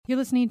You're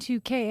listening to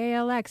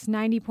KALX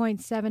 90.7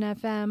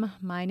 FM.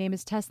 My name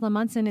is Tesla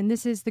Munson, and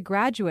this is The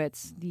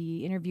Graduates,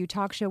 the interview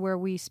talk show where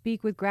we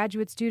speak with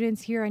graduate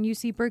students here on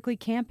UC Berkeley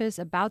campus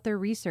about their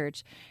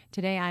research.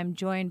 Today, I'm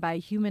joined by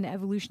human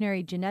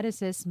evolutionary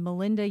geneticist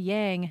Melinda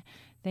Yang.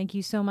 Thank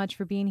you so much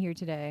for being here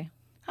today.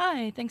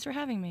 Hi, thanks for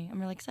having me.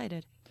 I'm really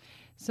excited.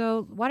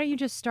 So why don't you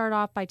just start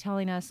off by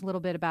telling us a little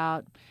bit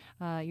about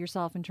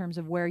yourself in terms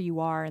of where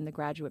you are in the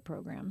graduate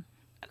program?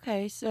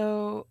 Okay,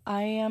 so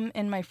I am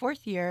in my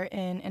fourth year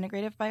in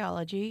integrative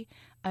biology.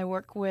 I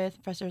work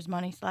with Professors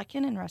Mani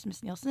Slatkin and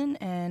Rasmus Nielsen,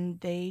 and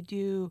they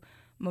do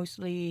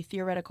mostly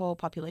theoretical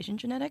population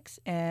genetics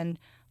and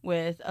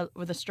with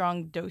a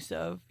strong dose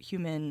of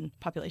human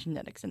population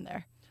genetics in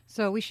there.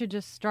 So we should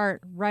just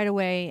start right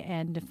away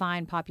and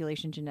define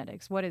population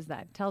genetics. What is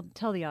that?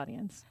 Tell the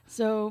audience.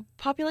 So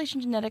population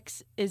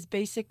genetics is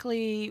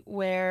basically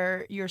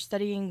where you're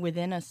studying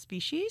within a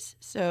species.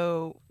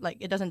 So like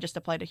it doesn't just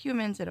apply to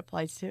humans, it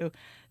applies to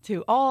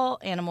all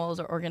animals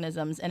or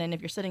organisms. And then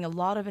if you're studying a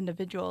lot of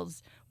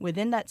individuals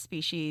within that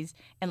species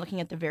and looking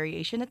at the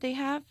variation that they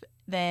have,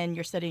 then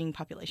you're studying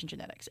population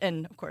genetics.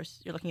 And, of course,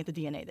 you're looking at the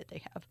DNA that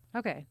they have.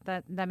 Okay,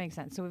 that makes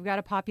sense. So we've got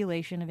a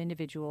population of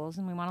individuals,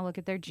 and we want to look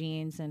at their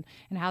genes and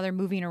how they're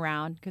moving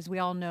around, because we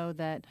all know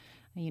that,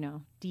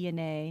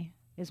 DNA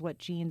is what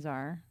genes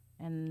are,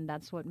 and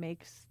that's what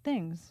makes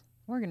things,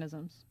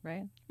 organisms,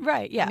 right?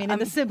 Right, yeah. I mean, in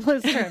the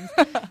simplest terms.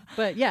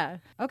 But, yeah,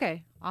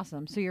 okay,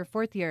 awesome. So your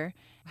fourth year.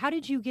 How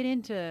did you get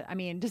into,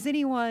 does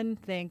anyone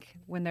think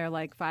when they're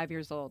like 5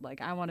 years old,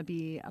 like, I want to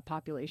be a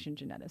population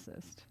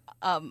geneticist?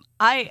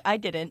 I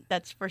didn't,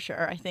 that's for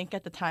sure. I think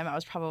at the time I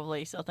was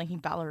probably still thinking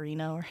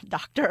ballerina or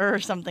doctor or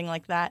something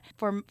like that.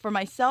 For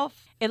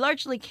myself, it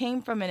largely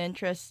came from an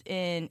interest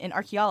in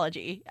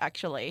archaeology,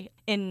 actually.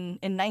 In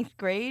ninth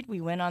grade,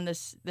 we went on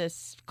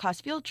this class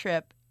field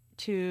trip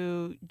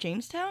to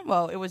Jamestown.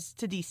 Well, it was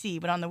to D.C.,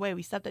 but on the way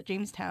we stopped at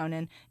Jamestown,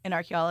 and an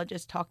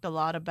archaeologist talked a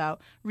lot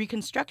about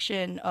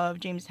reconstruction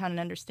of Jamestown and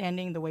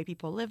understanding the way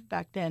people lived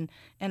back then.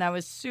 And I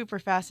was super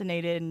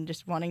fascinated and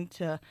just wanting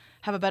to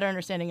have a better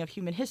understanding of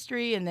human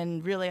history. And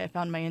then really I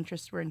found my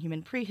interests were in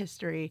human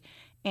prehistory.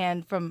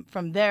 And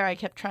from there, I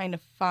kept trying to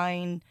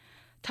find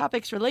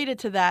topics related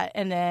to that,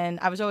 and then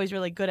I was always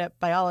really good at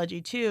biology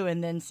too,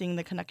 and then seeing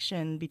the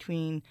connection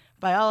between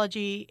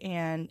biology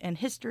and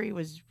history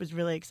was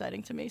really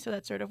exciting to me. So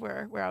that's sort of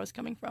where I was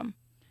coming from.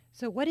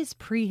 So what is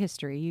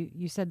prehistory?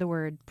 You said the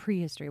word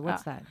prehistory.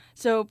 What's that?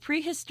 So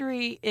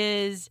prehistory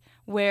is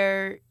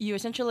where you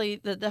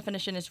essentially, the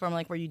definition is from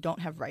like where you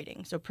don't have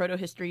writing. So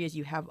protohistory is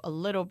you have a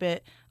little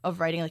bit of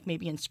writing, like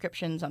maybe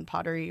inscriptions on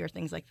pottery or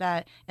things like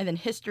that. And then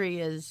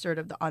history is sort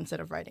of the onset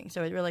of writing.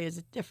 So it really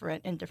is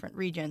different in different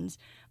regions.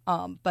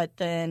 But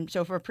then,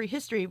 so for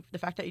prehistory, the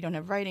fact that you don't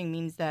have writing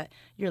means that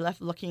you're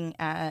left looking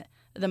at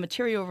the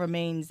material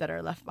remains that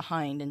are left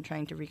behind and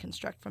trying to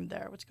reconstruct from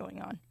there what's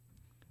going on.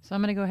 So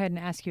I'm going to go ahead and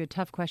ask you a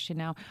tough question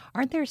now.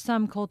 Aren't there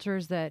some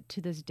cultures that to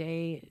this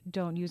day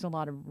don't use a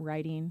lot of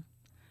writing?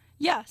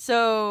 Yeah.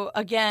 So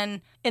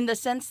again, in the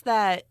sense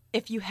that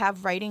if you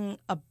have writing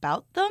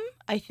about them,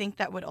 I think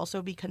that would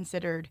also be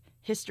considered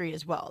history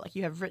as well. Like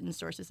you have written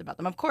sources about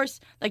them. Of course,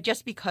 like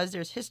just because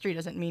there's history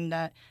doesn't mean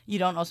that you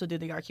don't also do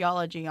the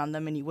archaeology on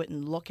them and you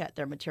wouldn't look at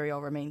their material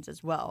remains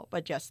as well.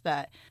 But just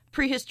that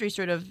prehistory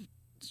sort of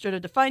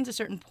defines a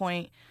certain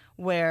point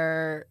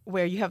where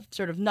you have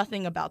sort of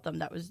nothing about them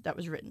that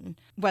was written,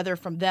 whether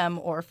from them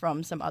or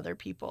from some other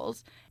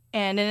peoples.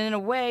 And in a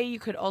way, you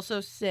could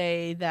also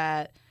say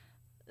that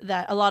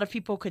a lot of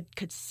people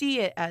could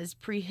see it as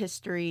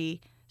prehistory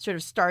sort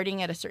of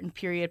starting at a certain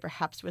period,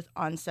 perhaps with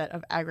onset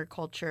of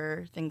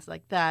agriculture, things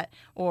like that,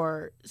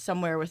 or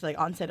somewhere with like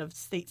onset of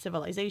state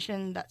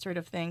civilization, that sort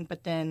of thing.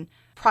 But then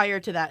prior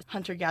to that,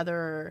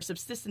 hunter-gatherer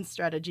subsistence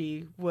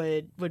strategy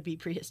would be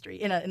prehistory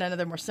in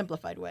another more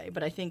simplified way.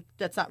 But I think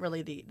that's not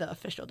really the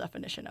official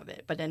definition of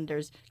it. But then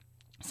there's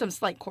some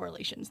slight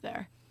correlations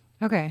there.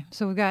 Okay,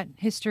 so we've got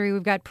history,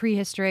 we've got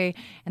prehistory,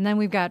 and then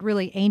we've got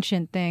really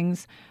ancient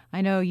things.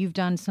 I know you've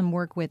done some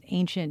work with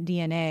ancient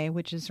DNA,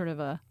 which is sort of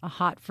a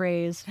hot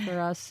phrase for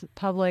us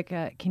public.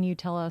 Can you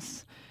tell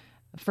us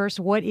first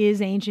what is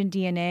ancient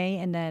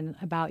DNA and then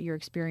about your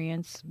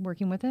experience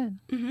working with it?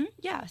 Mm-hmm.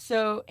 Yeah,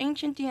 so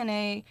ancient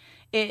DNA,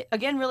 it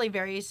again really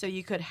varies. So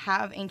you could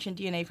have ancient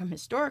DNA from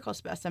historical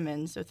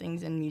specimens, so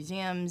things in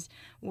museums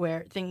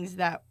where things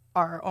that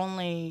are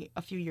only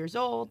a few years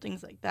old,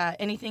 things like that.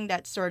 Anything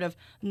that's sort of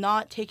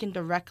not taken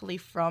directly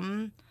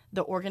from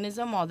the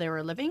organism while they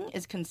were living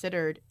is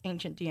considered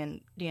ancient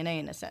DNA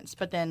in a sense.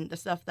 But then the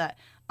stuff that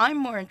I'm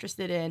more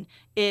interested in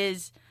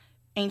is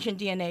ancient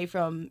DNA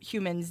from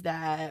humans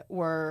that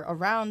were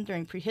around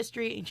during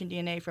prehistory, ancient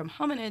DNA from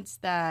hominids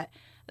that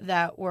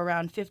were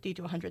around 50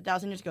 to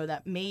 100,000 years ago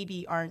that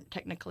maybe aren't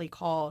technically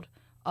called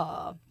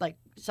like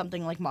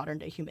something like modern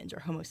day humans or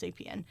Homo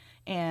sapien.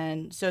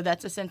 And so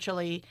that's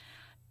essentially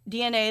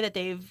DNA that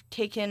they've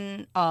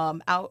taken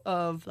out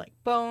of like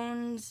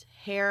bones,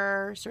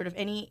 hair, sort of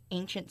any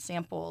ancient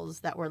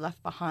samples that were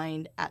left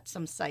behind at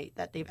some site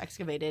that they've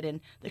excavated, and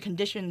the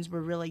conditions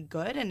were really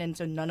good, and then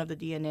so none of the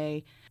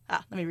DNA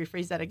let me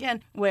rephrase that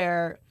again,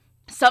 where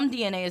some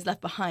DNA is left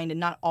behind and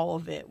not all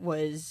of it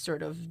was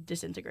sort of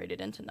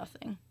disintegrated into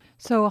nothing.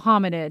 So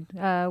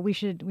hominid, we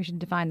should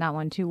define that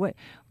one too. What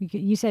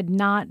you said,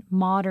 not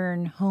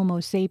modern Homo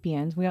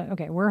sapiens.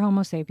 We're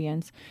Homo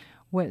sapiens.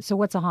 So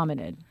what's a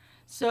hominid?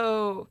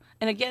 So,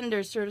 and again,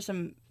 there's sort of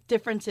some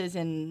differences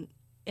in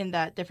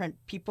that different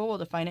people will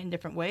define it in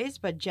different ways,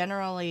 but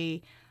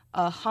generally,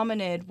 a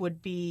hominid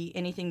would be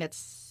anything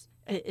that's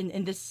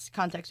in this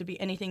context would be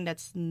anything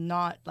that's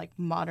not like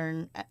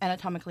modern,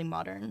 anatomically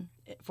modern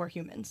for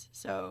humans.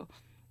 So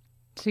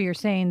you're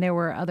saying there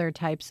were other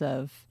types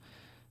of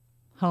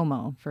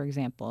Homo, for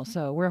example.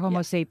 So we're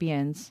Homo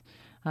sapiens.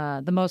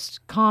 The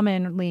most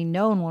commonly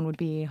known one would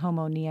be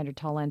Homo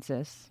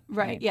neanderthalensis.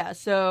 Right. Yeah.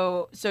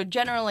 So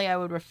generally, I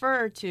would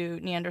refer to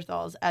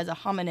Neanderthals as a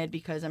hominid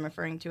because I'm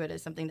referring to it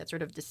as something that's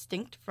sort of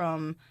distinct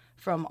from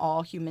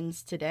all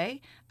humans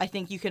today. I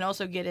think you can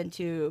also get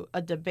into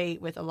a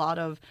debate with a lot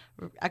of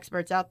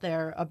experts out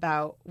there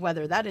about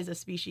whether that is a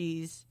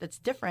species that's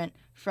different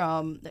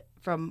from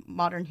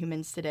modern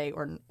humans today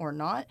or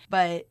not.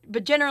 But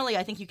generally,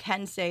 I think you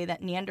can say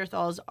that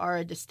Neanderthals are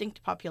a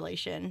distinct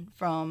population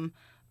from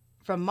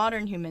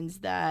modern humans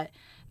that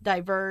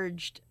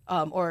diverged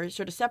or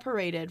sort of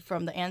separated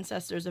from the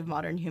ancestors of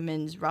modern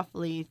humans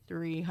roughly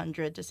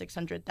 300 to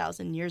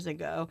 600,000 years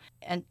ago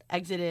and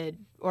exited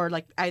or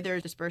like either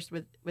dispersed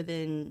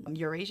within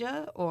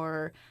Eurasia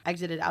or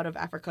exited out of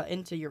Africa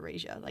into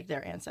Eurasia, like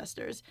their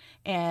ancestors,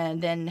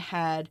 and then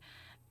had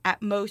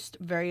at most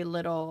very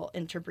little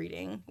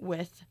interbreeding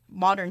with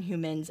modern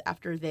humans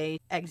after they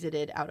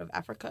exited out of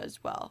Africa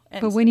as well.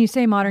 And but when you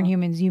say modern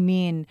humans, you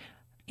mean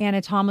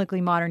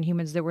anatomically modern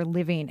humans that were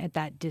living at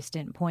that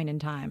distant point in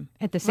time,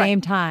 at the same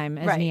time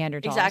as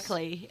Neanderthals.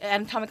 Exactly.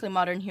 Anatomically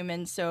modern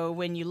humans. So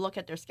when you look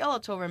at their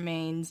skeletal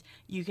remains,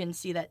 you can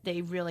see that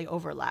they really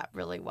overlap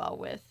really well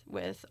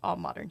with all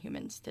modern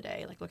humans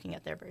today, like looking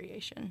at their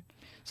variation.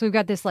 So we've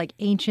got this like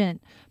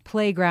ancient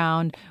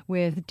playground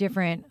with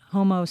different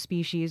Homo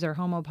species or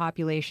Homo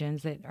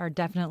populations that are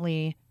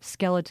definitely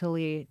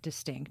skeletally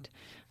distinct.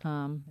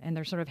 And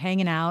they're sort of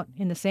hanging out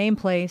in the same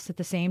place at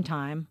the same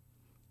time.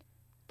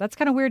 That's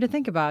kind of weird to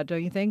think about,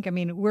 don't you think? I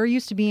mean, we're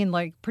used to being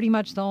like pretty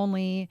much the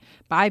only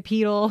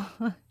bipedal,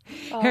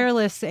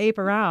 hairless ape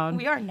around.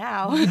 We are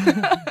now.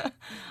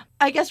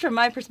 I guess from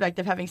my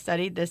perspective, having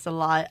studied this a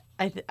lot,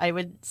 I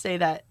would say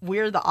that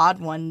we're the odd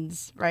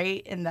ones,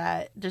 right? In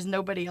that there's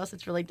nobody else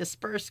that's really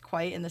dispersed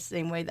quite in the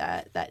same way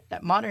that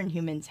modern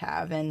humans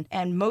have.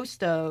 And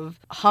most of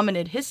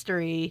hominid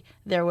history,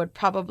 there would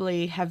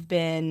probably have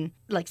been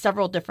like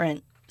several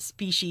different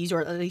species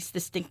or at least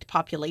distinct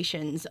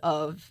populations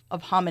of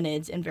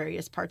hominids in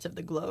various parts of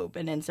the globe.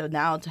 And so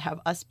now to have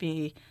us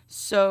be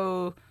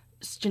so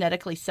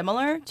genetically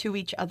similar to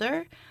each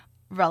other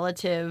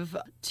relative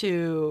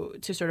to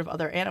sort of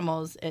other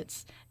animals,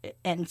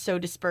 and so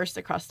dispersed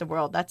across the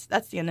world, that's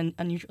the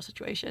unusual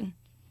situation.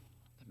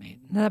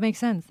 That makes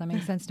sense. That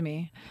makes sense to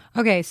me.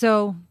 Okay,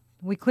 so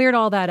we cleared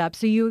all that up.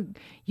 So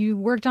you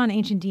worked on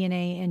ancient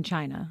DNA in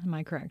China, am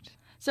I correct?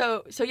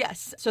 So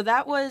yes. So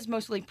that was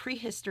mostly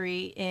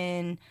prehistory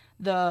in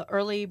the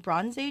early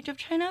Bronze Age of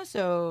China.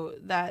 So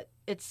that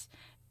it's,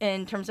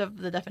 in terms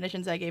of the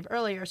definitions I gave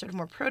earlier, sort of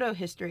more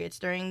proto-history. It's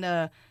during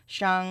the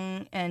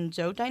Shang and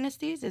Zhou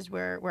dynasties is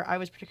where I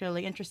was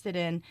particularly interested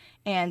in.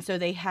 And so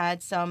they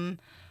had some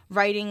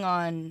writing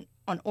on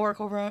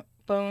oracle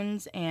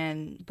bones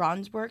and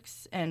bronze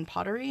works and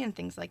pottery and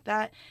things like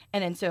that.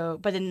 And then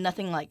but then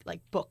nothing like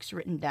books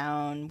written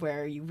down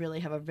where you really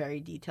have a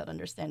very detailed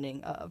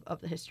understanding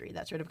of the history.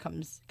 That sort of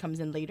comes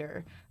in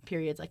later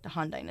periods like the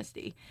Han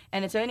Dynasty.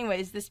 And so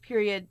anyways, this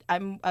period,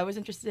 I was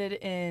interested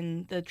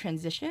in the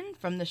transition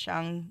from the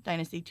Shang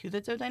Dynasty to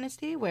the Zhou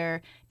Dynasty,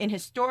 where in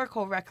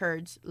historical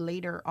records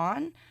later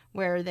on,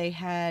 where they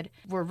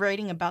were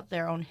writing about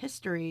their own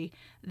history,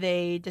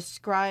 they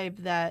describe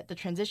that the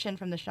transition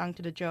from the Shang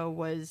to the Zhou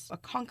was a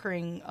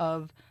conquering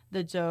of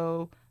the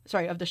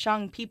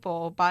Shang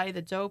people by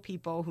the Zhou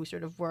people, who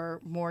sort of were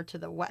more to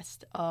the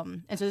west.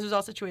 And so this was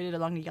all situated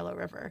along the Yellow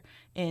River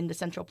in the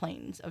central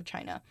plains of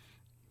China.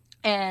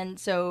 And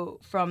so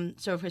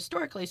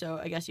historically,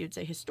 I guess you'd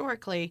say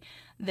historically,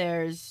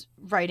 there's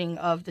writing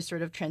of the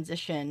sort of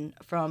transition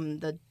from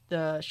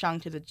the Shang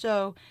to the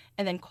Zhou.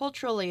 And then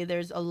culturally,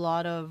 there's a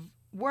lot of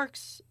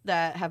works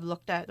that have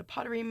looked at the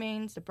pottery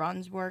remains, the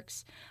bronze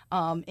works,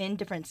 in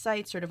different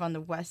sites sort of on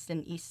the west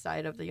and east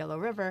side of the Yellow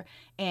River,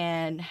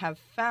 and have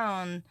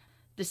found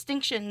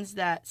distinctions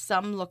that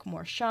some look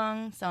more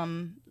Shang,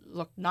 some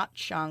look not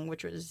Shang,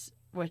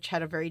 which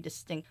had a very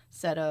distinct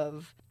set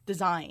of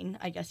design,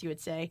 I guess you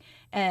would say.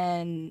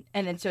 And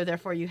then so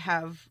therefore you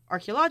have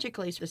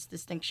archaeologically this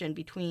distinction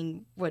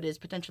between what is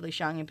potentially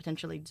Shang and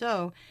potentially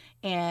Zhou.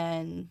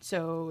 And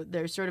so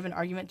there's sort of an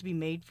argument to be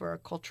made for a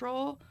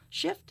cultural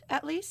shift,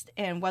 at least,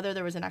 and whether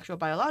there was an actual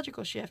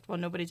biological shift, well,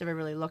 nobody's ever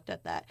really looked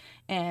at that.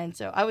 And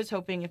so I was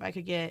hoping if I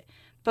could get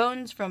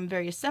bones from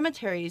various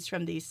cemeteries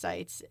from these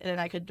sites, and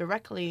I could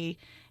directly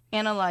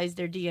analyze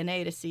their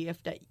DNA to see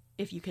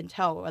if you can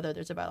tell whether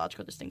there's a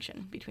biological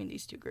distinction between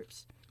these two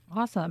groups.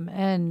 Awesome.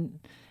 And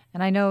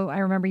I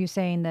remember you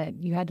saying that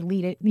you had to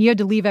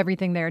leave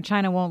everything there.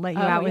 China won't let you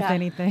out with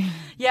anything.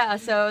 Yeah,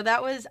 so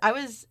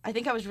I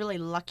think I was really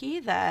lucky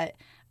that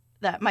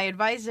my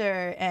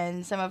advisor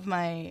and some of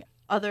my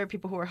other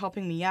people who were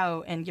helping me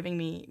out and giving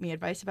me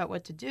advice about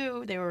what to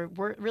do, they were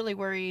really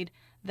worried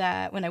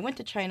that when I went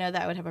to China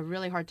that I would have a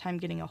really hard time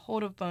getting a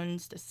hold of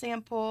bones to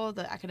sample.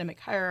 The academic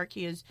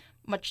hierarchy is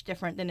much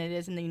different than it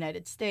is in the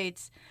United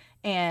States.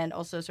 And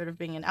also sort of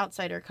being an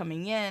outsider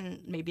coming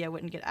in, maybe I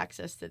wouldn't get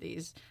access to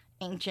these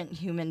ancient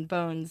human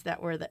bones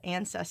that were the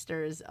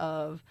ancestors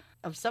of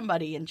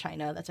somebody in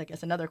China. That's, I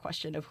guess, another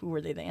question of who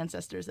were they the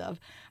ancestors of,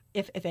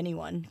 if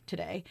anyone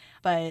today.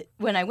 But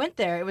when I went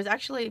there, it was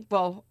actually,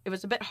 it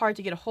was a bit hard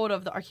to get a hold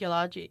of the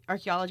archaeology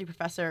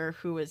professor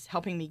who was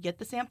helping me get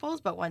the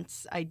samples. But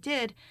once I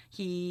did,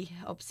 he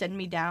helped send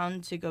me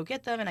down to go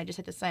get them, and I just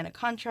had to sign a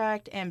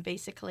contract. And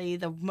basically,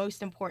 the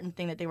most important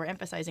thing that they were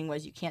emphasizing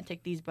was you can't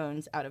take these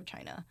bones out of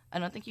China. I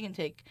don't think you can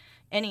take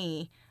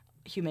any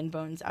human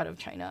bones out of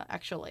China,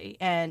 actually,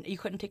 and you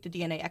couldn't take the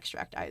DNA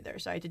extract either.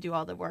 So I had to do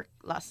all the work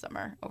last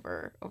summer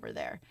over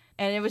there,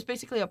 and it was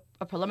basically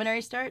a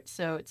preliminary start.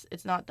 So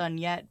it's not done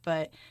yet,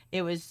 but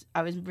I was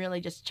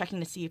really just checking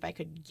to see if I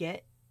could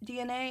get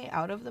DNA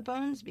out of the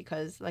bones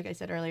because, like I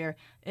said earlier,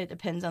 it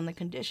depends on the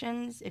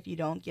conditions. If you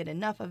don't get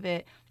enough of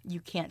it, you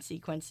can't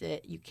sequence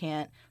it. You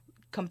can't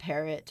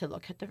compare it to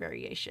look at the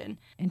variation.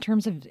 In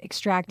terms of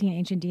extracting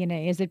ancient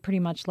DNA, is it pretty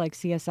much like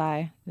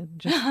CSI?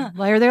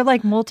 Are there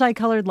like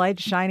multicolored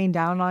lights shining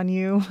down on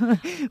you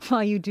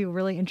while you do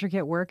really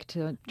intricate work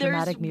to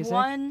dramatic music?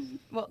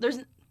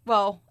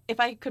 If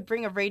I could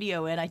bring a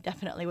radio in, I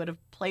definitely would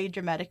have played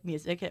dramatic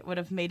music. It would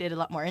have made it a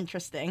lot more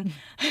interesting.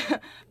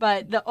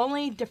 But the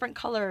only different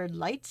colored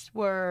lights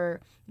were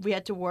we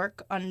had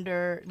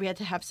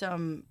to have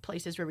some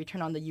places where we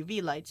turn on the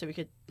UV light so we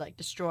could like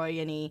destroy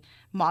any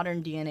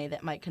modern DNA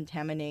that might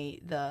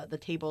contaminate the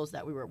tables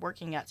that we were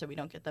working at so we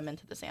don't get them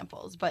into the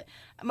samples. But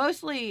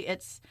mostly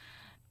it's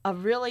a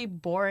really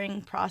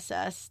boring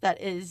process that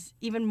is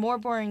even more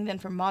boring than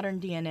for modern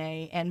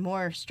DNA and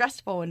more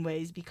stressful in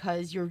ways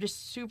because you're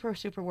just super,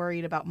 super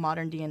worried about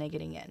modern DNA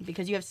getting in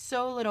because you have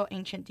so little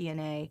ancient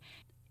DNA.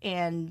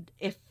 And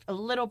if a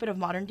little bit of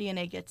modern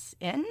DNA gets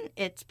in,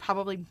 it's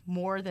probably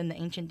more than the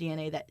ancient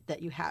DNA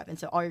that you have. And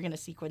so all you're going to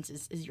sequence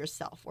is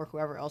yourself or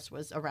whoever else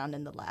was around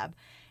in the lab.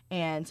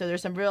 And so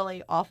there's some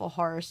really awful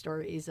horror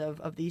stories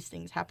of these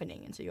things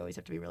happening. And so you always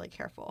have to be really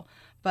careful.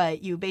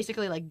 But you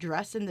basically like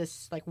dress in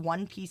this like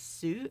one-piece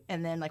suit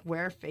and then like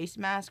wear a face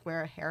mask,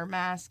 wear a hair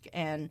mask,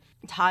 and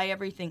tie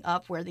everything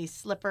up, wear these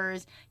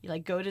slippers. You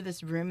like go to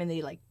this room and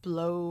they like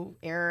blow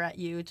air at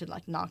you to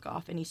like knock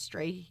off any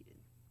stray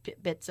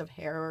bits of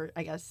hair or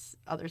I guess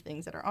other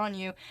things that are on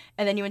you.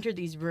 And then you enter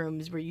these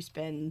rooms where you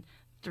spend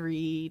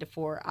 3 to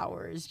 4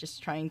 hours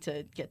just trying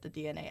to get the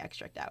DNA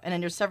extract out. And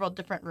then there's several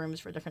different rooms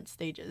for different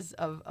stages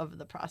of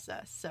the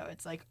process. So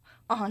it's like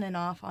on and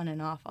off,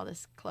 all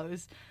this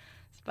clothes.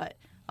 But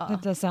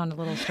that does sound a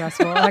little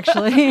stressful,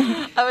 actually.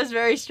 I was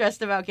very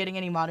stressed about getting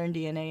any modern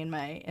DNA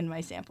in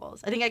my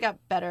samples. I think I got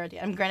better at the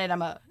end. Granted,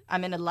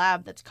 I'm in a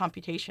lab that's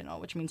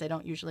computational, which means I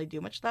don't usually do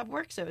much lab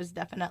work. So it was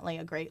definitely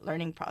a great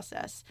learning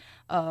process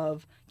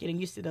of getting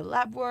used to the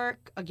lab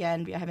work.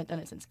 Again, I haven't done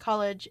it since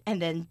college.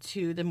 And then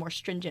to the more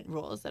stringent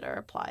rules that are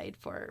applied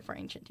for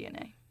ancient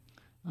DNA.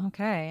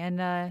 Okay.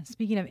 And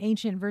speaking of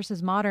ancient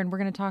versus modern, we're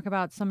going to talk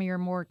about some of your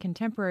more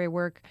contemporary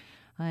work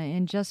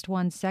in just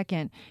 1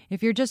 second.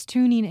 If you're just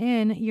tuning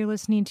in, you're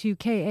listening to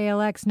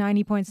KALX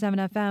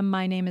 90.7 FM.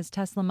 My name is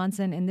Tesla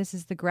Munson, and this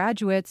is The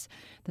Graduates,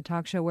 the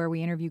talk show where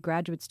we interview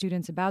graduate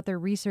students about their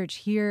research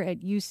here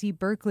at UC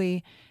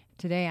Berkeley.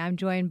 Today, I'm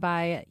joined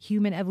by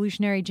human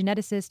evolutionary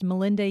geneticist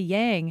Melinda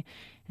Yang,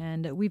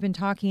 and we've been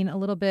talking a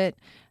little bit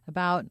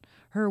about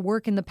her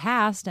work in the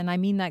past, and I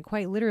mean that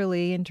quite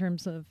literally in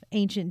terms of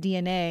ancient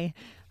DNA.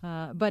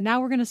 But now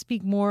we're going to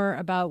speak more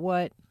about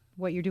what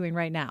you're doing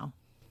right now.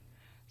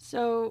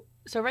 So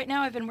right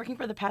now I've been working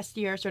for the past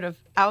year sort of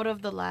out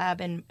of the lab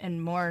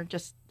and more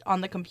just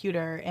on the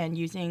computer and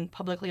using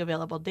publicly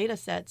available data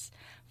sets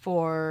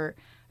for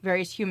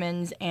various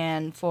humans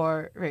and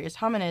for various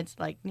hominids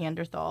like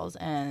Neanderthals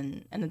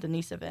and the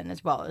Denisovan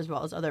as well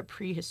as other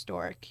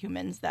prehistoric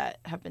humans that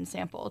have been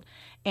sampled.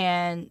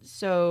 And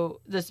so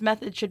this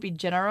method should be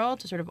general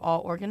to sort of all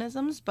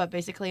organisms, but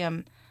basically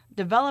I'm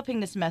developing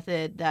this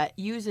method that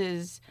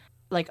uses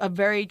like a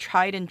very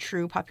tried and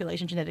true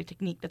population genetic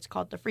technique that's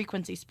called the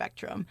frequency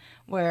spectrum,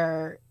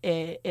 where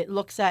it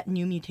looks at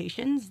new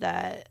mutations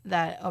that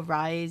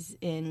arise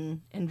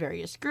in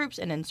various groups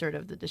and in sort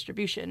of the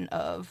distribution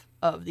of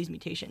these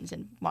mutations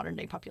in modern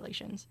day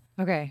populations.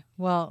 Okay,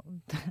 well,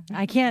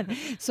 I can't.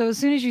 So as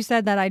soon as you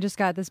said that, I just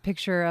got this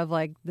picture of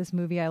like this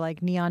movie I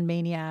like, Neon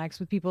Maniacs,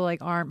 with people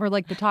like or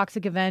like The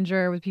Toxic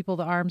Avenger with people,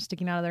 the arms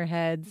sticking out of their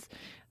heads.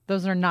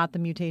 Those are not the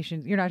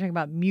mutations. You're not talking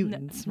about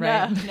mutants,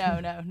 right?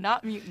 No,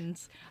 not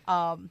mutants.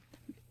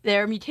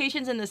 They're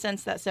mutations in the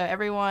sense that so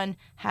everyone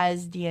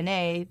has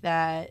DNA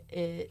that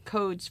it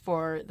codes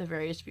for the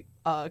various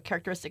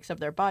characteristics of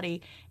their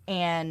body,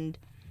 and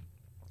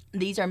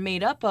these are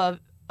made up of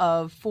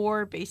of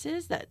 4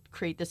 bases that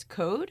create this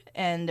code,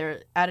 and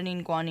they're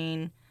adenine,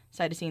 guanine,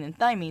 cytosine, and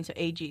thymine, so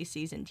A, G,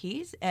 C's, and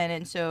T's.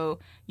 And so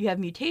you have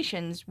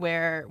mutations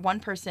where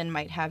one person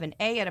might have an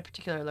A at a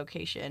particular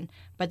location,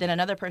 but then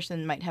another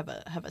person might have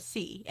a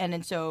C.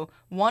 And so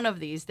one of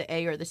these, the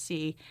A or the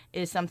C,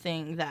 is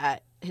something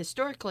that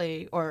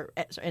historically or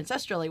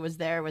ancestrally was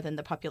there within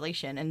the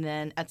population. And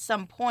then at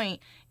some point,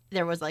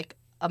 there was like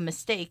a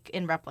mistake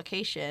in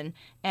replication,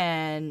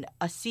 and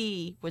a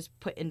C was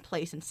put in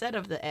place instead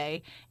of the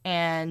A.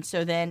 And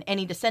so then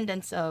any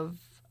descendants of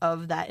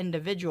that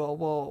individual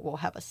will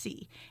have a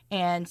C.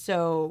 And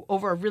so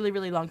over a really,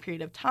 really long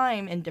period of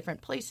time in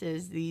different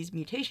places, these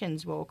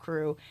mutations will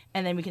accrue,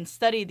 and then we can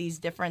study these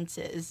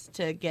differences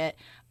to get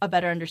a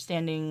better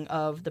understanding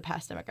of the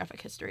past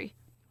demographic history.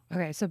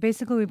 Okay, so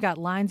basically we've got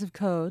lines of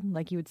code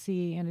like you would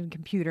see in a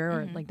computer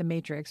or like the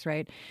Matrix,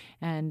 right?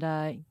 And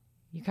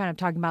you're kind of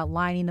talking about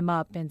lining them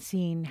up and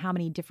seeing how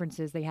many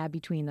differences they have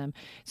between them.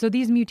 So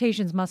these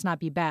mutations must not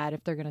be bad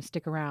if they're going to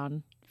stick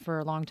around for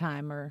a long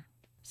time, or...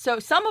 So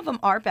some of them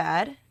are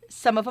bad,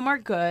 some of them are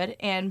good,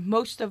 and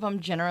most of them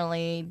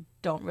generally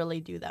don't really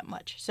do that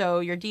much.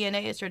 So your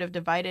DNA is sort of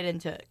divided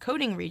into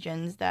coding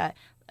regions that,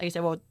 like I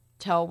said, will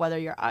tell whether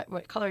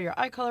what color your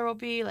eye color will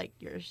be, like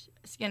your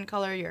skin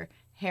color, your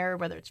hair,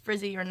 whether it's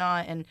frizzy or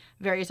not, and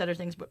various other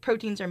things, what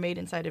proteins are made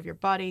inside of your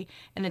body.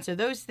 And then so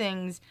those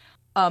things,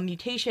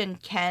 mutation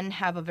can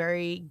have a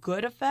very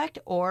good effect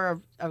or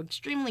an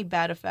extremely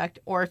bad effect,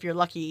 or if you're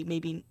lucky,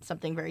 maybe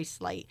something very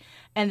slight.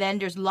 And then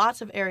there's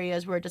lots of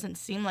areas where it doesn't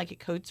seem like it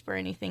codes for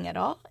anything at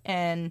all.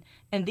 And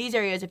in these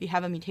areas, if you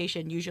have a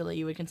mutation, usually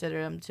you would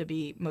consider them to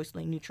be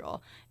mostly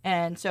neutral.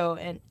 And so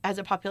as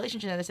a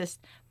population geneticist,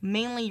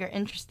 mainly you're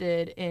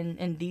interested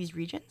in these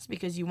regions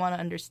because you want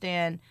to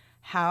understand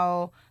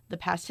how the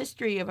past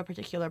history of a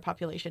particular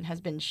population has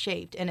been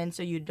shaped. And then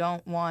so you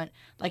don't want,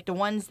 like the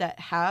ones that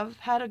have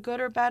had a good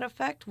or bad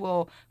effect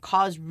will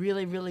cause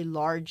really, really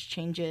large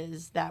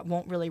changes that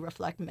won't really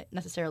reflect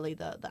necessarily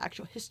the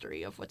actual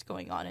history of what's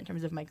going on in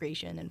terms of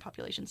migration and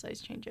population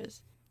size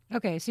changes.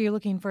 Okay, so you're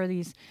looking for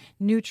these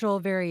neutral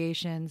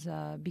variations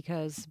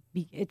because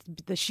it's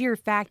the sheer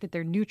fact that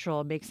they're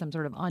neutral makes them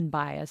sort of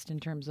unbiased in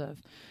terms of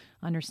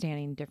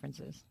understanding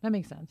differences. That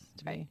makes sense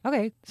to me.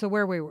 Okay, so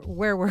where were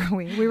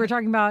we? We were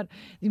talking about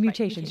the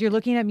mutations. Right, you're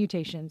looking at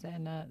mutations,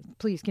 and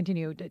please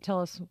continue to tell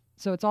us.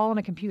 So it's all on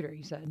a computer,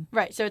 you said.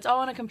 Right, so it's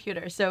all on a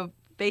computer. So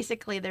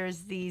basically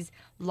there's these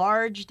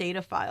large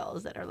data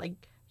files that are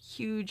like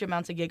huge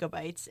amounts of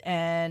gigabytes,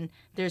 and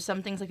there's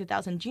some things like the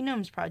 1,000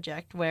 Genomes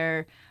Project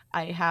where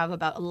I have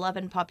about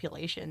 11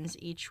 populations,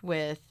 each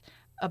with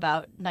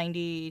about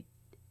 90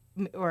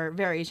 or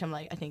varies from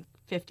like I think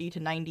 50 to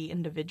 90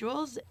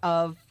 individuals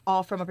of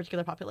all from a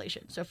particular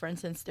population. So for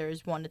instance,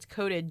 there's one that's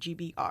coded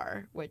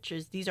GBR, which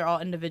is these are all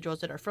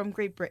individuals that are from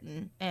Great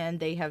Britain, and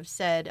they have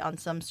said on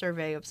some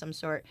survey of some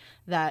sort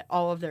that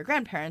all of their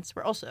grandparents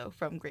were also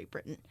from Great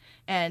Britain.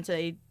 And so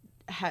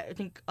I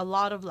think a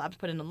lot of labs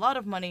put in a lot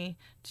of money,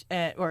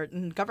 or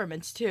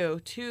governments too,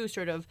 to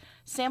sort of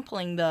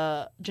sampling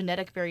the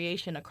genetic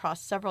variation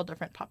across several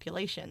different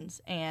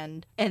populations,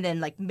 and then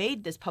like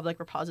made this public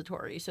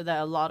repository so that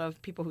a lot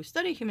of people who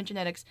study human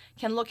genetics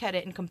can look at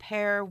it and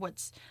compare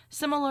what's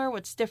similar,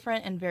 what's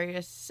different in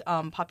various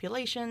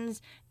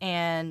populations,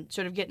 and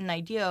sort of get an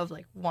idea of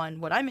like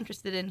one, what I'm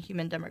interested in,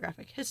 human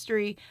demographic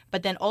history,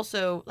 but then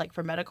also like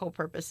for medical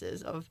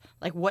purposes of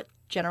like what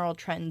general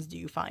trends do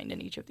you find in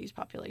each of these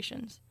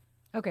populations.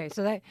 Okay,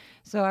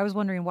 so I was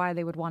wondering why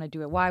they would want to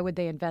do it. Why would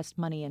they invest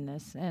money in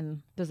this?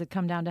 And does it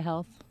come down to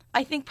health?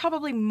 I think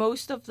probably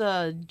most of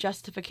the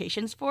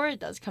justifications for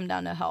it does come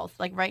down to health.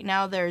 Like right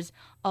now there's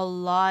a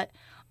lot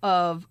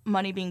of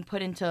money being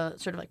put into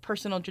sort of like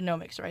personal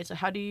genomics, right? So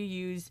how do you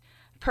use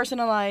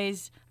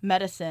personalized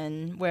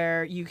medicine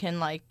where you can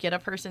like get a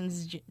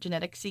person's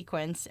genetic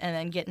sequence and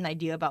then get an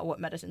idea about what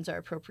medicines are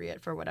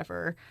appropriate for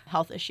whatever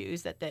health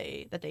issues that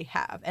they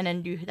have. And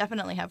then you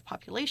definitely have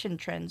population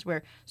trends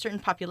where certain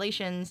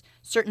populations,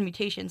 certain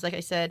mutations, like I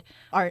said,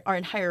 are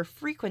in higher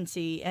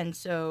frequency. And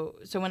so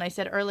when I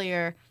said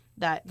earlier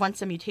that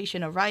once a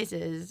mutation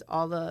arises,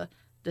 all the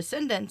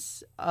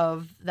descendants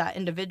of that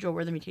individual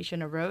where the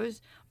mutation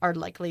arose are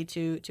likely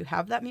to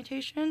have that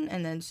mutation.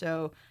 And then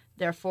so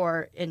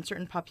therefore, in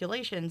certain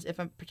populations, if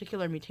a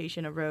particular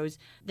mutation arose,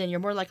 then you're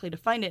more likely to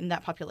find it in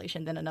that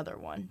population than another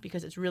one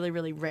because it's really,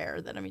 really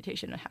rare that a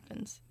mutation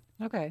happens.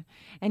 Okay.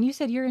 And you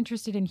said you're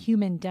interested in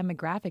human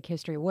demographic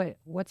history.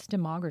 What's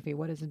demography?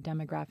 What is a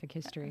demographic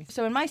history?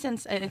 So in my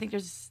sense, I think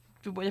there's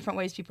different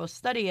ways people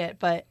study it,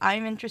 but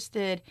I'm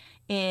interested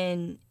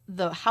in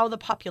how the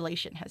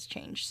population has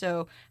changed.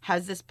 So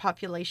has this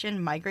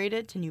population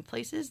migrated to new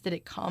places? Did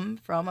it come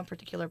from a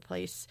particular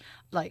place?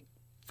 Like,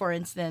 for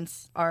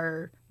instance,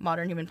 our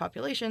modern human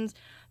populations,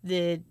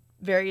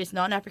 various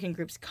non-African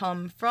groups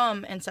come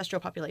from ancestral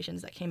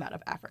populations that came out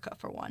of Africa,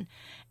 for one.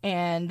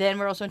 And then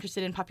we're also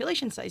interested in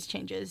population size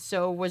changes.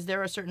 So was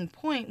there a certain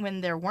point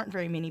when there weren't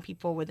very many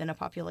people within a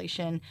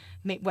population,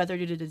 whether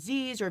due to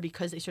disease or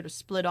because they sort of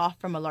split off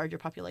from a larger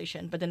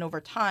population, but then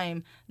over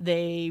time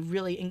they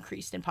really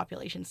increased in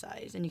population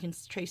size, and you can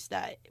trace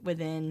that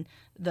within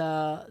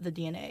the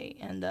DNA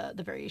and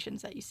the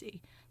variations that you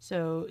see.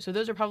 So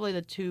those are probably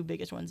the two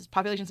biggest ones: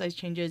 population size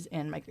changes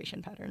and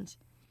migration patterns.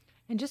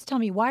 And just tell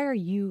me, why are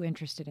you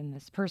interested in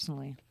this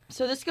personally?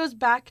 So this goes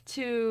back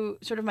to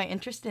sort of my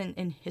interest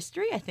in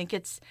history. I think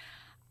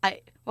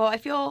I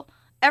feel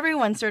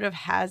everyone sort of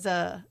has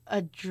a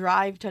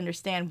drive to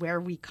understand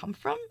where we come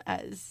from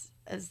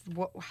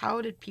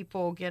how did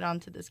people get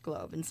onto this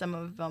globe? And some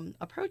of them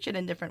approach it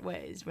in different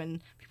ways.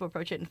 When people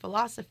approach it in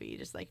philosophy,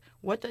 just like,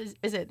 what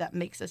is it that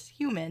makes us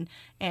human?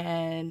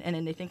 And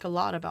then they think a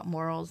lot about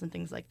morals and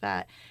things like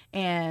that.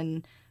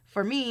 And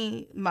for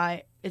me,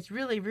 it's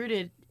really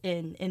rooted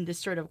in this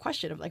sort of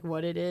question of like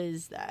what it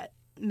is that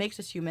makes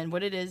us human,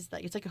 what it is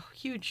like. It's like a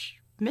huge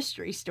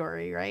mystery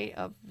story, right?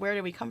 Of where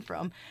do we come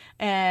from?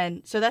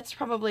 And so that's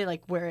probably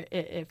like where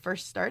it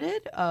first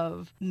started,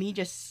 of me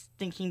just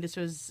thinking this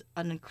was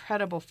an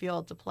incredible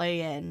field to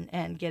play in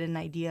and get an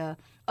idea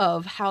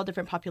of how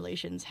different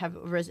populations have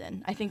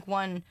arisen. I think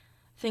one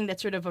thing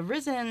that's sort of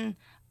arisen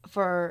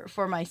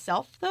for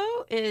myself,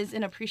 though, is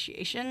an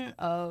appreciation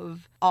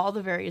of all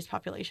the various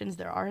populations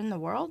there are in the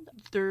world.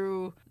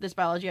 Through this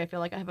biology, I feel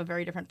like I have a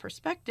very different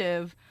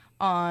perspective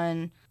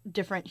on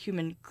different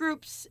human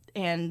groups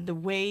and the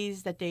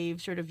ways that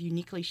they've sort of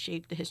uniquely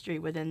shaped the history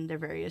within their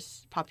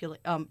various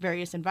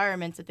various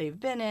environments that they've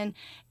been in,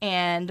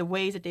 and the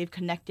ways that they've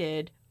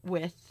connected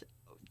with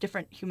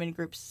different human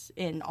groups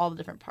in all the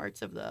different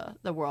parts of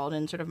the world,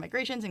 and sort of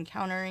migrations,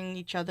 encountering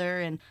each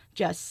other, and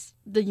just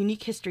the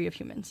unique history of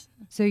humans.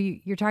 So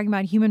you're talking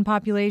about human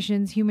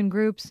populations, human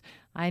groups.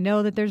 I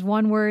know that there's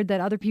one word that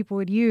other people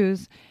would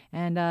use,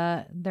 and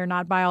they're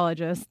not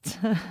biologists,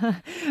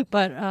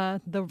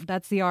 but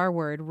that's the R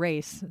word,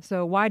 race.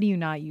 So why do you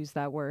not use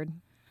that word?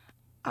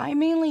 I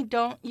mainly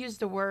don't use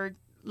the word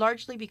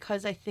largely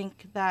because I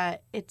think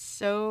that it's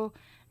so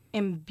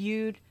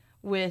imbued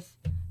with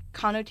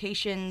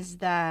connotations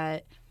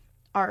that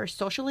are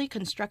socially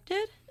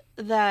constructed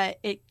that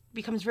it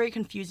becomes very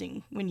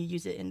confusing when you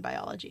use it in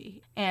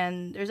biology.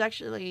 And there's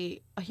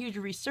actually a huge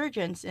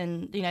resurgence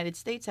in the United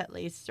States, at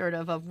least, sort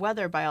of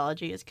whether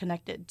biology is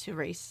connected to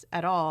race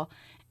at all.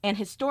 And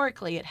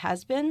historically it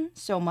has been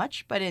so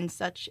much, but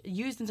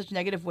used in such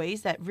negative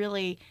ways that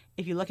really,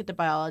 if you look at the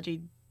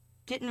biology,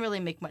 didn't really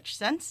make much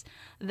sense.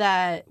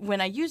 That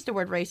when I use the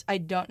word race, I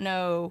don't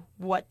know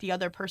what the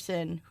other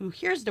person who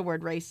hears the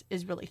word race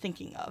is really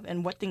thinking of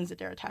and what things that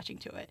they're attaching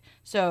to it.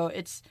 So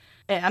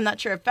I'm not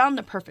sure I've found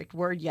the perfect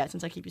word yet,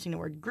 since I keep using the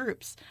word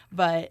groups,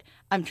 but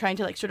I'm trying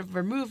to sort of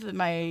remove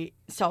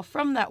myself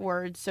from that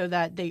word so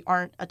that they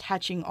aren't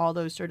attaching all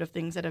those sort of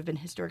things that have been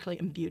historically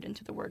imbued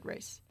into the word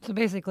race. So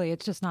basically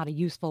it's just not a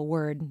useful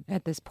word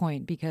at this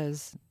point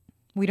because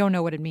we don't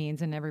know what it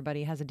means and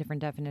everybody has a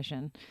different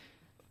definition.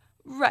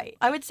 Right.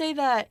 I would say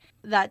that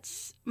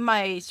that's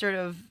my sort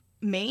of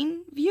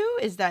main view,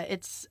 is that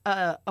it's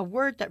a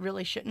word that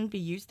really shouldn't be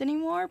used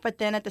anymore. But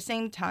then at the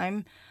same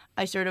time,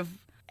 I sort of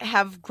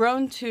have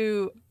grown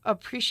to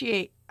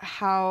appreciate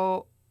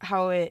how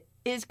it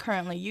is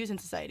currently used in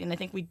society. And I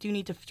think we do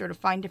need to sort of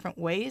find different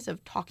ways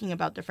of talking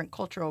about different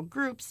cultural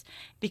groups,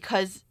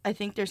 because I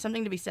think there's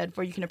something to be said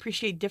for you can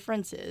appreciate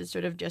differences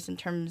sort of just in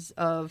terms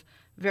of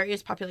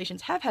various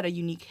populations have had a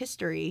unique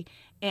history,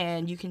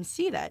 and you can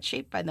see that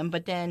shaped by them.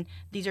 But then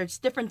these are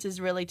differences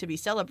really to be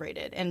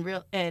celebrated.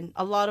 And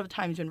a lot of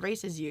times when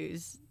race is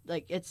used,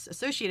 like, it's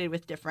associated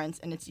with difference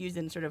and it's used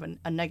in sort of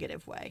a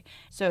negative way.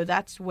 So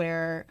that's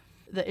where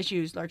the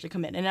issues largely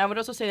come in. And I would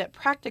also say that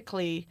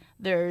practically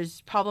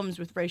there's problems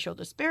with racial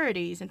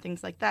disparities and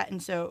things like that.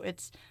 And so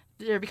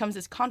there becomes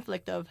this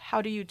conflict of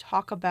how do you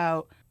talk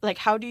about, like,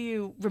 how do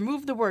you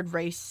remove the word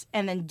race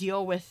and then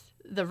deal with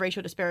the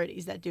racial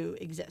disparities that do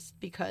exist,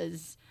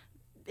 because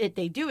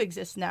they do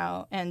exist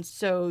now. And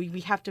so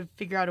we have to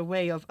figure out a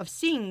way of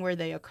seeing where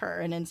they occur.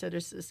 And then so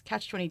there's this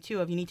catch-22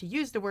 of you need to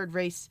use the word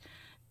race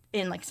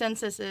in like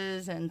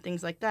censuses and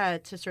things like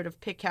that to sort of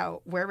pick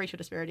out where racial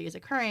disparity is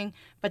occurring.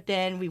 But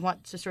then we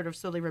want to sort of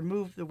slowly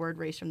remove the word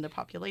race from the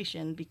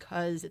population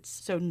because it's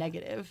so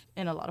negative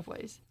in a lot of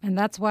ways. And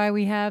that's why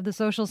we have the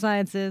social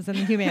sciences and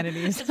the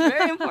humanities. It's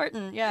very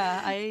important.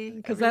 Yeah.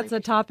 Because really that's a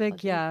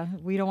topic,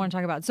 we don't want to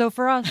talk about. So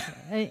for us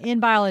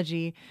in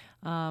biology,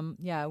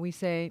 we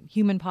say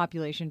human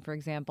population, for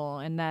example,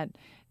 and that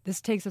this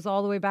takes us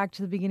all the way back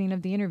to the beginning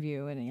of the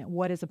interview. And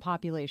what is a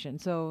population?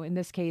 So in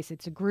this case,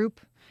 it's a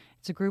group.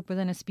 It's a group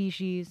within a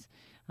species.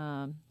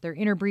 They're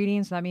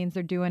interbreeding, so that means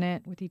they're doing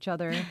it with each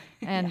other,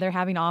 and they're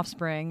having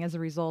offspring as a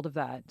result of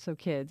that. So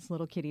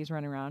little kitties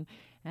running around.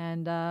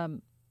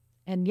 And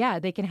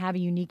they can have a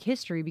unique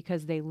history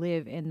because they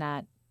live in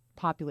that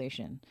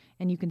population.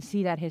 And you can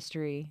see that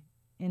history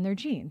in their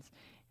genes.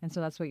 And so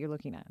that's what you're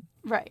looking at.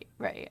 Right.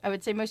 I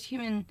would say most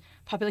human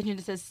population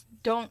geneticists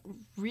don't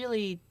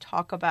really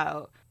talk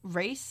about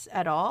race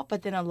at all,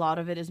 but then a lot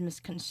of it is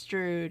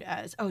misconstrued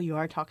as, oh, you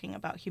are talking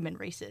about human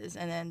races.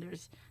 And then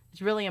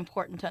it's really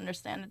important to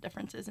understand the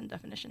differences and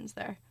definitions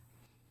there.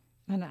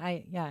 And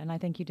I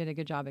think you did a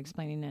good job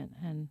explaining it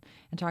and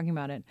talking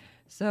about it.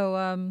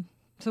 So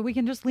we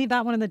can just leave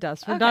that one in the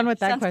dust. We're done with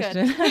that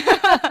question.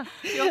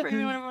 Feel free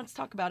anyone wants to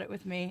talk about it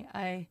with me.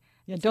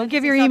 Don't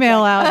give your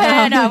email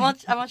out. No,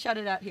 I won't shout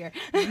it out here.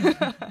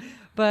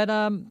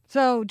 But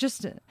so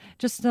just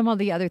some of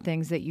the other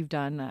things that you've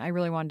done. I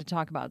really wanted to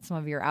talk about some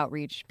of your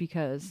outreach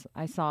because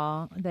I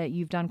saw that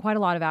you've done quite a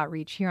lot of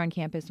outreach here on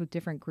campus with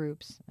different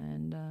groups.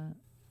 And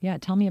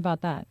tell me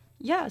about that.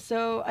 Yeah,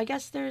 so I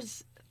guess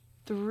there's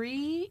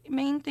 3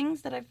 main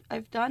things that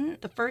I've done.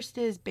 The first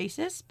is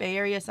BASIS, Bay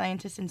Area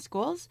Scientists in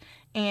Schools,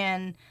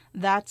 and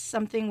that's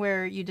something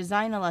where you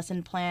design a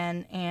lesson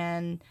plan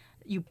and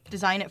you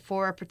design it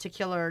for a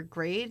particular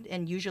grade,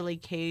 and usually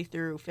K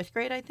through 5th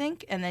grade, I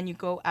think, and then you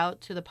go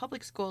out to the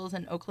public schools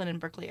in Oakland and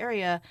Berkeley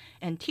area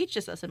and teach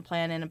this lesson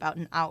plan in about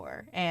an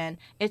hour. And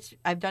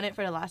I've done it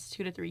for the last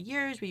 2 to 3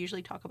 years. We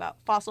usually talk about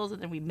fossils,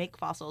 and then we make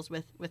fossils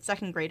with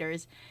 2nd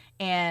graders,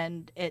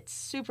 and it's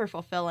super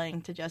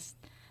fulfilling to just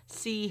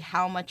see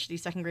how much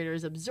these 2nd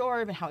graders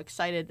absorb and how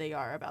excited they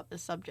are about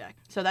this subject.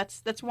 So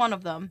that's one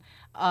of them.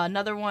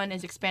 Another one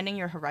is Expanding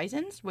Your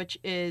Horizons, which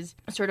is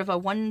sort of a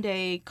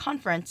one-day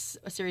conference,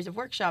 a series of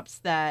workshops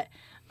that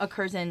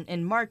occurs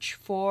in March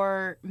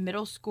for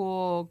middle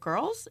school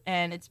girls.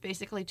 And it's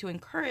basically to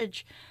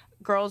encourage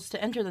girls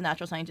to enter the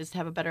natural sciences to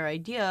have a better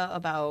idea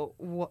about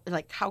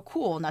how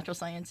cool natural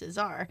sciences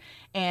are.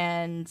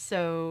 And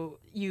so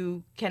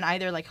you can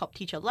either help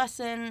teach a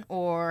lesson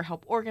or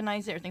help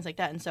organize it or things like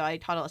that. And so I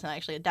taught a lesson. I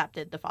actually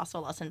adapted the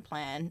fossil lesson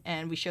plan,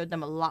 and we showed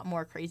them a lot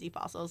more crazy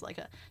fossils, like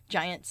a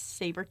giant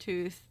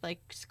saber-tooth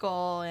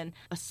skull and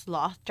a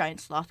giant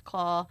sloth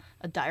claw,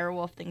 a dire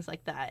wolf, things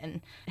like that,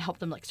 and help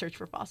them search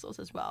for fossils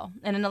as well.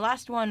 And then the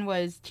last one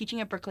was teaching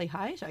at Berkeley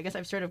High. So I guess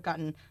I've sort of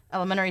gotten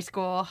elementary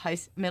school,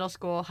 middle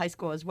school, high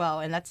school as well.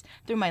 And that's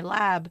through my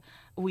lab.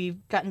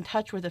 We've got in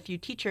touch with a few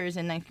teachers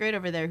in 9th grade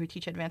over there who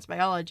teach advanced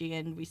biology,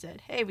 and we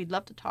said, hey, we'd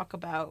love to talk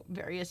about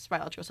various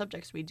biological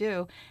subjects we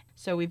do.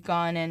 So we've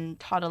gone and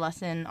taught a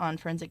lesson on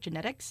forensic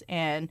genetics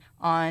and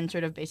on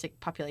sort of basic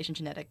population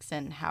genetics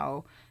and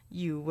how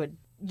you would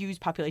use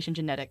population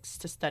genetics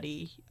to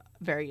study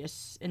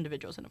various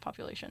individuals in a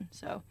population.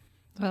 So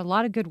a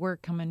lot of good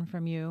work coming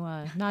from you,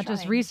 not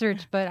just Trying.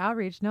 Research, but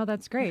outreach. No,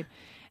 that's great.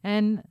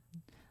 And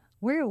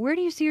where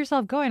do you see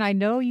yourself going? I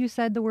know you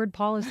said the word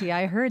policy.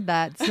 I heard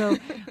that. So,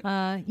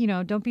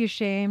 don't be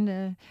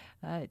ashamed.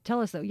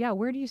 Tell us, though. Yeah,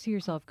 where do you see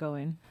yourself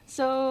going?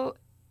 So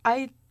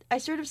I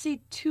sort of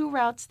see 2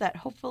 routes that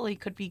hopefully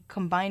could be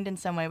combined in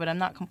some way, but I'm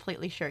not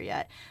completely sure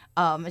yet.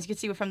 As you can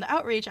see from the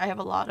outreach, I have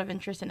a lot of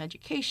interest in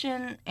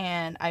education,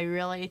 and I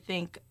really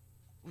think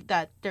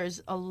that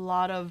there's a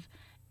lot of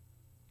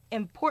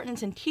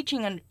importance in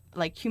teaching on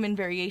human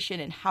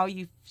variation and how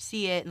you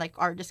see it.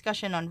 Our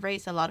discussion on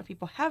race, a lot of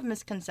people have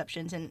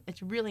misconceptions, and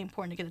it's really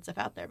important to get that stuff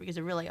out there because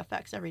it really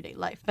affects everyday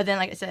life. But then,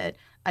 like I said,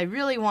 I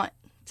really want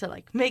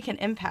to make an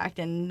impact,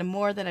 and the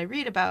more that I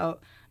read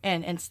about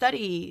and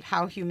study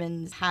how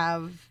humans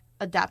have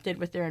adapted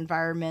with their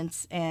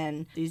environments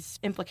and these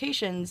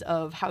implications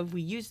of how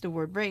we use the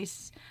word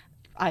race,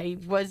 I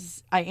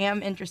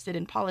am interested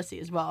in policy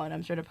as well, and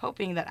I'm sort of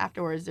hoping that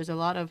afterwards there's a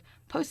lot of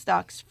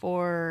postdocs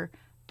for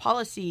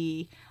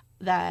policy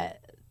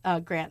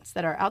grants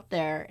that are out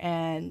there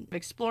and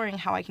exploring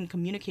how I can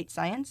communicate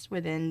science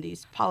within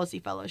these policy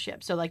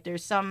fellowships. So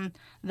there's some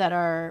that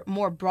are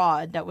more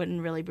broad that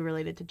wouldn't really be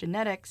related to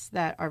genetics,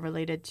 that are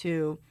related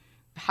to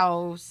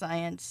how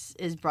science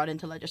is brought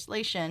into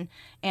legislation.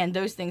 And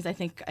those things, I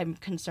think I'm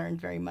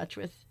concerned very much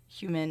with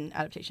human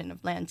adaptation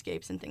of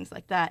landscapes and things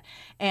like that.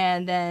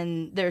 And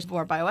then there's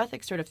more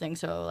bioethics sort of thing.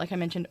 So like I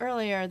mentioned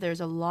earlier, there's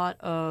a lot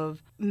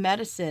of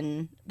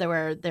medicine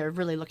where they're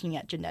really looking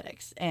at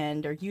genetics,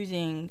 and they're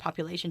using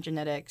population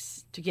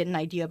genetics to get an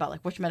idea about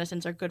which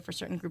medicines are good for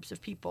certain groups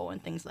of people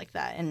and things like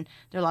that. And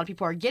there are a lot of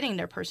people are getting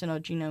their personal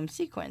genome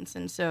sequence.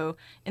 And so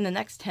in the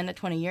next 10 to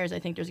 20 years, I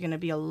think there's going to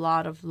be a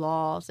lot of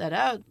law set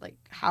out,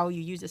 how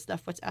you use this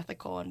stuff, what's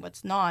ethical and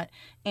what's not.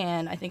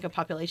 And I think a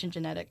population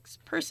genetics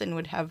person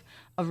would have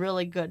a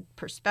really good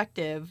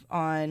perspective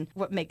on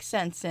what makes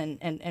sense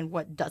and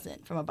what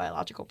doesn't from a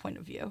biological point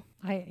of view.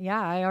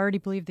 I already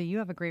believe that you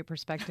have a great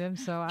perspective.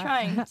 So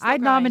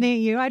I'd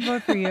nominate you. I'd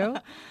vote for you.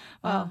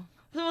 So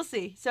we'll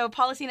see. So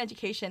policy and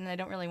education, and I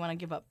don't really want to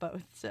give up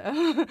both.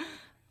 So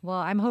well,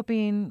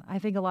 I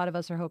think a lot of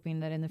us are hoping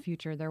that in the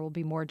future there will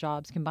be more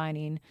jobs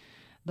combining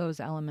those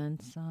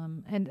elements.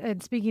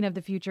 And speaking of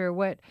the future,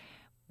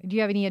 do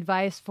you have any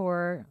advice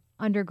for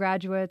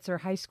undergraduates or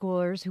high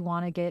schoolers who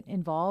want to get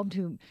involved,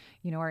 who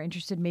are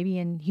interested maybe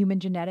in human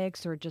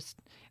genetics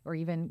or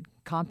even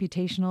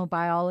computational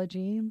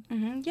biology?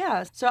 Mm-hmm,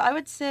 yeah. So I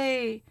would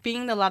say,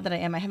 being the lab that I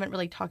am, I haven't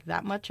really talked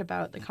that much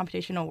about the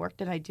computational work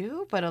that I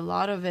do, but a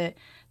lot of it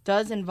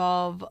does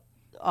involve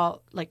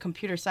all like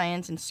computer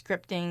science and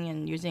scripting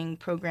and using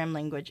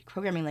programming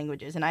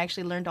languages. And I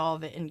actually learned all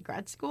of it in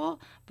grad school,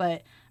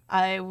 but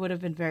I would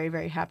have been very,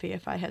 very happy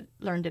if I had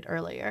learned it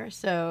earlier.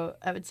 So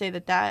I would say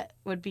it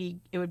would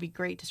be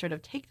great to sort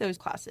of take those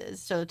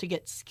classes. So to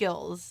get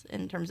skills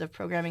in terms of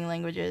programming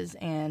languages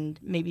and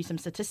maybe some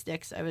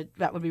statistics,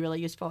 that would be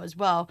really useful as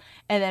well.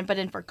 But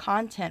then for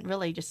content,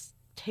 really just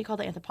take all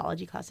the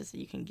anthropology classes that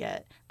you can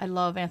get. I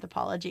love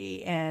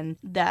anthropology, and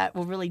that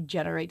will really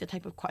generate the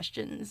type of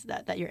questions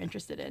that you're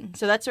interested in.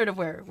 So that's sort of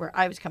where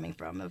I was coming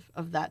from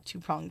of that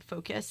two-pronged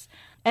focus.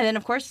 And then,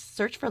 of course,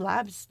 search for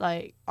labs.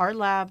 Like our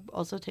lab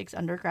also takes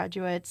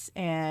undergraduates,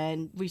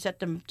 and we set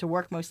them to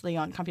work mostly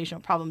on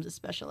computational problems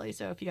especially.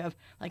 So if you have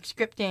like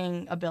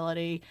scripting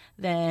ability,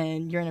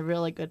 then you're in a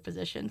really good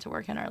position to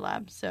work in our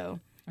lab. So.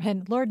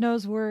 And Lord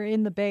knows we're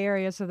in the Bay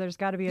Area, so there's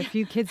got to be a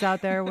few kids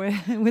out there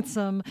with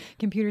some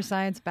computer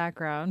science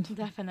background.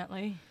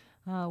 Definitely.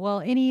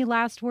 Well, any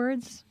last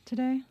words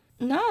today?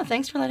 No,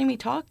 thanks for letting me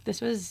talk. This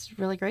was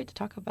really great to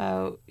talk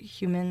about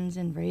humans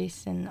and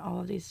race and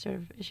all of these sort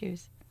of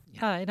issues.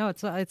 Yeah, I know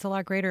it's a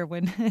lot greater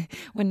when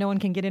when no one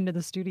can get into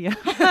the studio.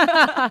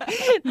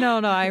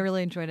 No, I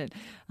really enjoyed it.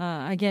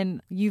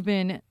 Again, you've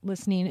been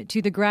listening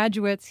to The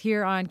Graduates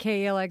here on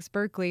KALX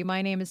Berkeley.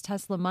 My name is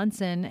Tesla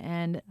Munson,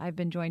 and I've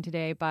been joined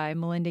today by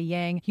Melinda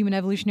Yang, human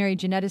evolutionary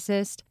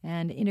geneticist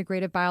and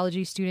integrative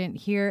biology student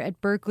here at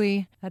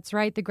Berkeley. That's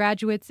right, The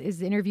Graduates is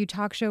the interview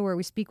talk show where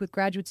we speak with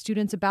graduate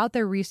students about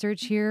their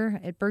research here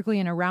at Berkeley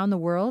and around the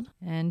world.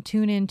 And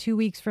tune in 2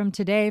 weeks from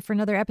today for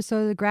another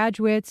episode of The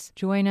Graduates.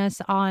 Join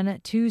us on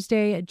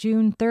Tuesday,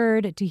 June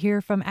 3rd, to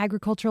hear from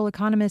agricultural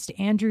economist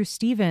Andrew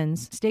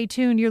Stevens. Stay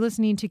tuned. You're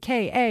listening to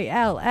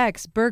KALX Berkeley.